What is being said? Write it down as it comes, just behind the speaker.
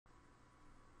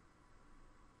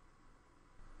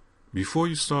Before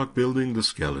you start building the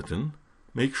skeleton,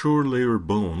 make sure Layer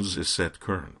Bones is set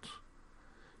current.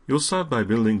 You'll start by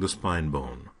building the spine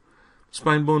bone. The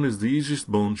spine bone is the easiest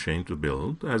bone chain to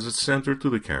build, as it's centered to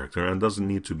the character and doesn't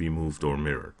need to be moved or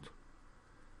mirrored.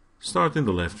 Start in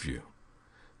the left view.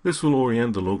 This will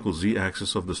orient the local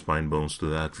z-axis of the spine bones to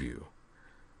that view.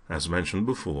 As mentioned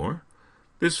before,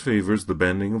 this favors the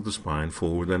bending of the spine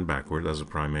forward and backward as a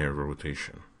primary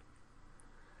rotation.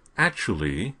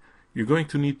 Actually, you're going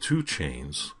to need two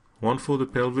chains, one for the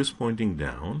pelvis pointing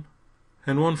down,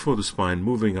 and one for the spine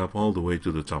moving up all the way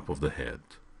to the top of the head.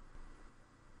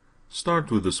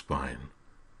 Start with the spine.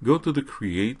 Go to the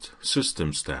Create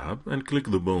Systems tab and click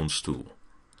the Bones tool.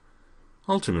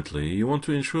 Ultimately, you want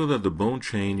to ensure that the bone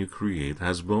chain you create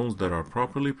has bones that are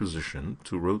properly positioned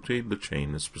to rotate the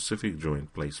chain in specific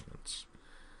joint placements.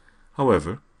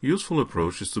 However, a useful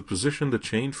approach is to position the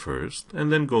chain first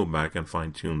and then go back and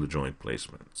fine-tune the joint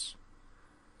placements.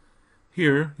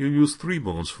 Here, you use 3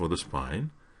 bones for the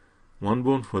spine, 1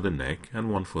 bone for the neck,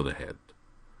 and 1 for the head.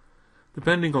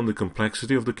 Depending on the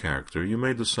complexity of the character, you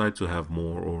may decide to have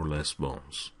more or less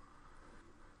bones.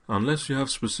 Unless you have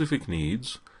specific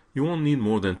needs, you won't need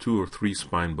more than 2 or 3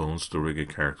 spine bones to rig a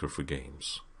character for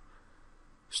games.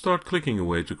 Start clicking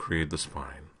away to create the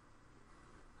spine.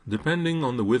 Depending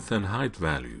on the width and height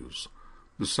values,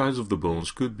 the size of the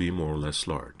bones could be more or less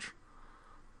large.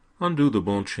 Undo the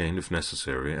bone chain if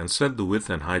necessary and set the width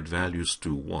and height values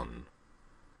to 1.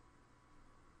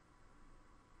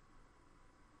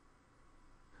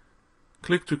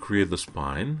 Click to create the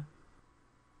spine,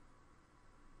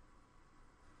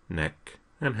 neck,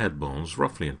 and head bones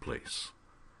roughly in place.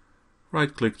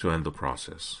 Right-click to end the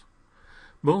process.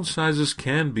 Bone sizes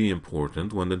can be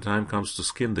important when the time comes to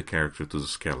skin the character to the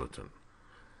skeleton.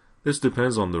 This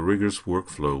depends on the rigger's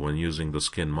workflow when using the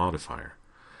skin modifier.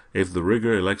 If the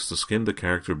rigger elects to skin the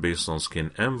character based on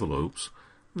skin envelopes,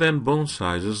 then bone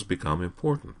sizes become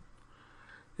important.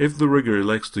 If the rigger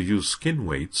elects to use skin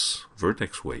weights,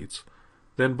 vertex weights,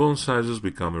 then bone sizes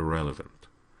become irrelevant.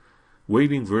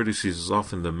 Weighting vertices is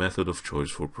often the method of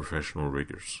choice for professional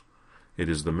riggers. It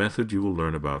is the method you will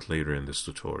learn about later in this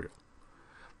tutorial.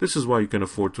 This is why you can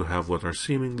afford to have what are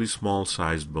seemingly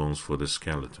small-sized bones for this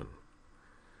skeleton.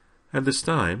 At this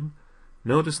time,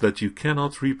 notice that you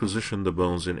cannot reposition the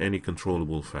bones in any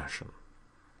controllable fashion.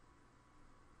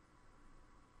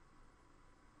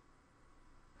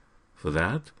 For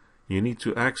that, you need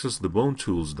to access the Bone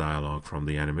Tools dialog from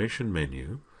the Animation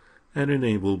menu and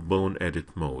enable Bone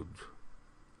Edit mode.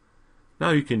 Now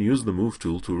you can use the Move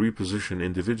tool to reposition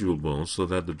individual bones so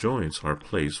that the joints are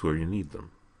placed where you need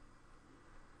them.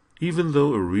 Even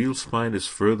though a real spine is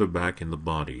further back in the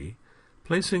body,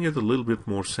 placing it a little bit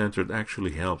more centered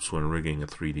actually helps when rigging a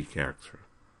 3D character.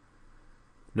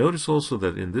 Notice also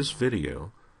that in this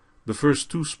video, the first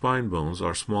 2 spine bones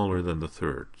are smaller than the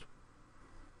third.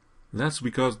 That's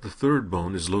because the third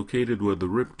bone is located where the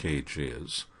rib cage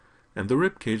is, and the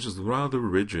rib cage is rather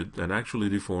rigid and actually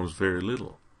deforms very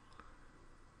little.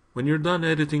 When you're done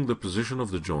editing the position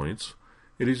of the joints,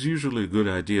 it is usually a good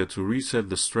idea to reset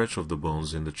the stretch of the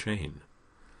bones in the chain.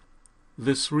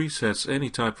 This resets any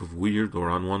type of weird or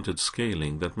unwanted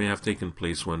scaling that may have taken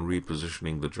place when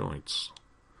repositioning the joints.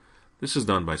 This is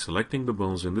done by selecting the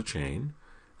bones in the chain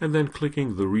and then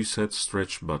clicking the Reset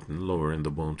Stretch button lower in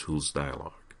the Bone Tools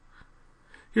dialog.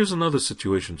 Here's another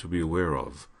situation to be aware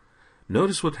of.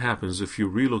 Notice what happens if you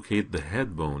relocate the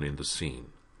head bone in the scene.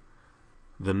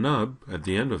 The nub, at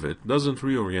the end of it, doesn't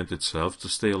reorient itself to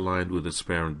stay aligned with its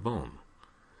parent bone.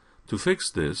 To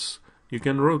fix this, you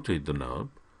can rotate the nub,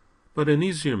 but an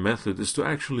easier method is to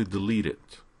actually delete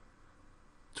it.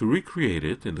 To recreate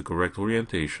it in the correct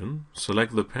orientation,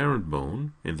 select the parent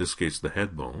bone, in this case the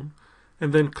head bone,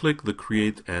 and then click the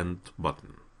Create End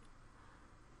button.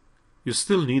 You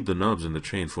still need the nubs in the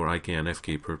chain for IK and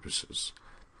FK purposes.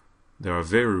 There are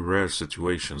very rare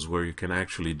situations where you can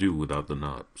actually do without the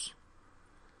nubs.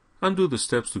 Undo the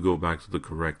steps to go back to the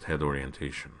correct head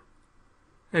orientation.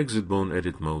 Exit Bone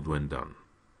Edit mode when done.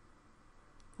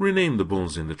 Rename the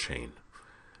bones in the chain.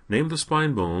 Name the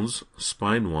spine bones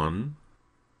Spine 1,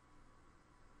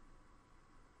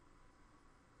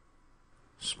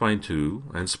 Spine 2,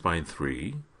 and Spine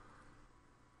 3,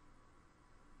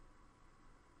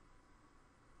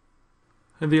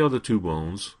 and the other 2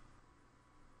 bones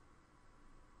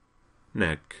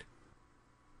Neck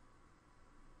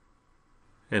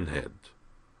and Head.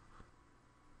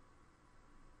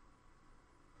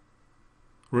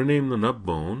 Rename the nub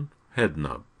bone Head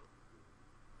Nub.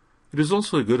 It is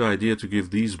also a good idea to give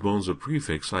these bones a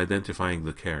prefix identifying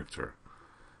the character.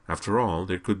 After all,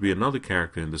 there could be another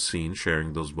character in the scene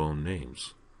sharing those bone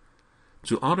names.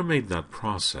 To automate that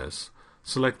process,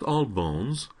 select all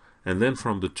bones and then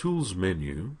from the Tools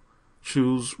menu,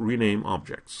 choose Rename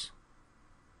Objects.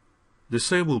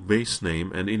 Disable base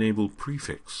name and enable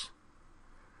prefix.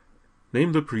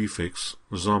 Name the prefix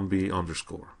zombie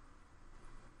underscore.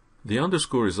 The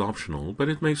underscore is optional, but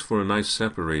it makes for a nice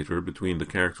separator between the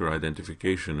character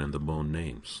identification and the bone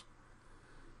names.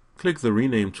 Click the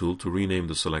Rename tool to rename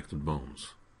the selected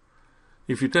bones.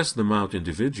 If you test them out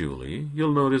individually,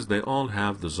 you'll notice they all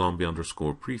have the zombie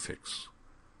underscore prefix.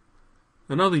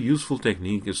 Another useful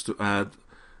technique is to add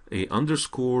a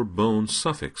underscore bone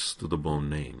suffix to the bone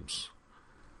names.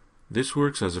 This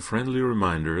works as a friendly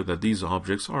reminder that these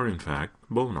objects are in fact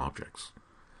bone objects.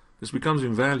 This becomes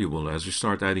invaluable as you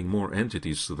start adding more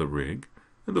entities to the rig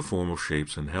in the form of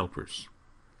shapes and helpers.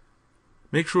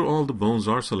 Make sure all the bones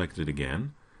are selected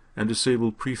again and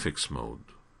disable prefix mode.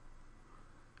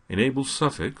 Enable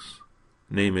suffix,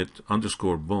 name it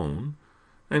underscore bone,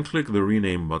 and click the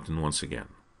Rename button once again.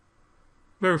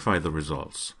 Verify the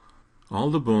results. All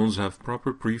the bones have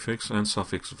proper prefix and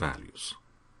suffix values.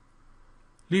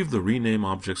 Leave the Rename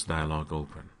Objects dialog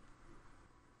open.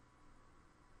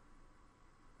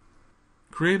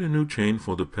 Create a new chain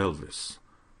for the pelvis.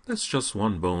 That's just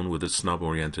one bone with its snub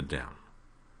oriented down.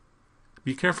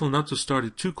 Be careful not to start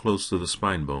it too close to the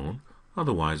spine bone,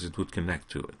 otherwise it would connect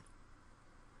to it.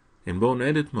 In Bone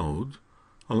Edit mode,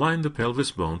 align the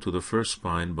pelvis bone to the first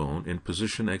spine bone in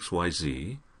position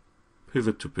XYZ,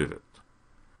 pivot to pivot.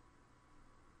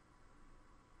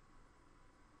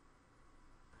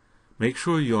 Make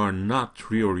sure you are not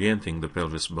reorienting the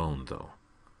pelvis bone, though.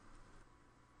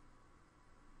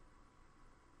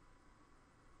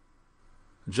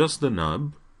 Adjust the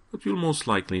nub, but you'll most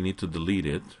likely need to delete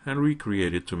it and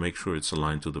recreate it to make sure it's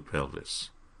aligned to the pelvis.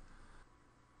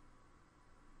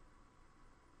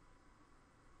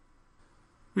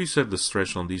 Reset the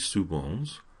stretch on these two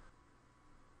bones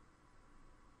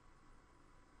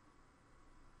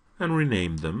and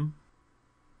rename them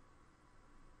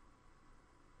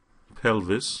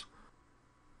pelvis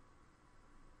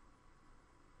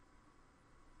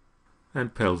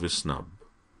and pelvis snub.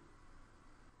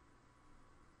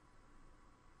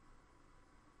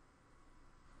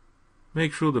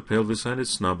 Make sure the pelvis and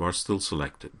its snub are still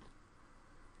selected.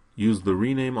 Use the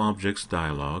Rename Objects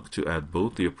dialog to add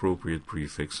both the appropriate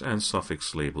prefix and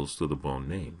suffix labels to the bone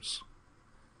names.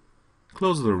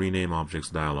 Close the Rename Objects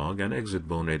dialog and exit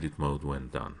Bone Edit mode when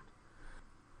done.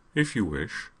 If you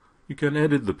wish, you can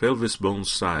edit the pelvis bone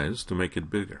size to make it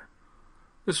bigger.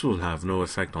 This will have no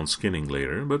effect on skinning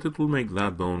later, but it will make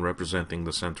that bone representing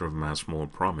the center of mass more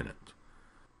prominent.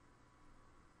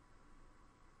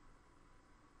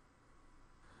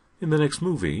 In the next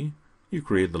movie, you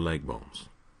create the leg bones.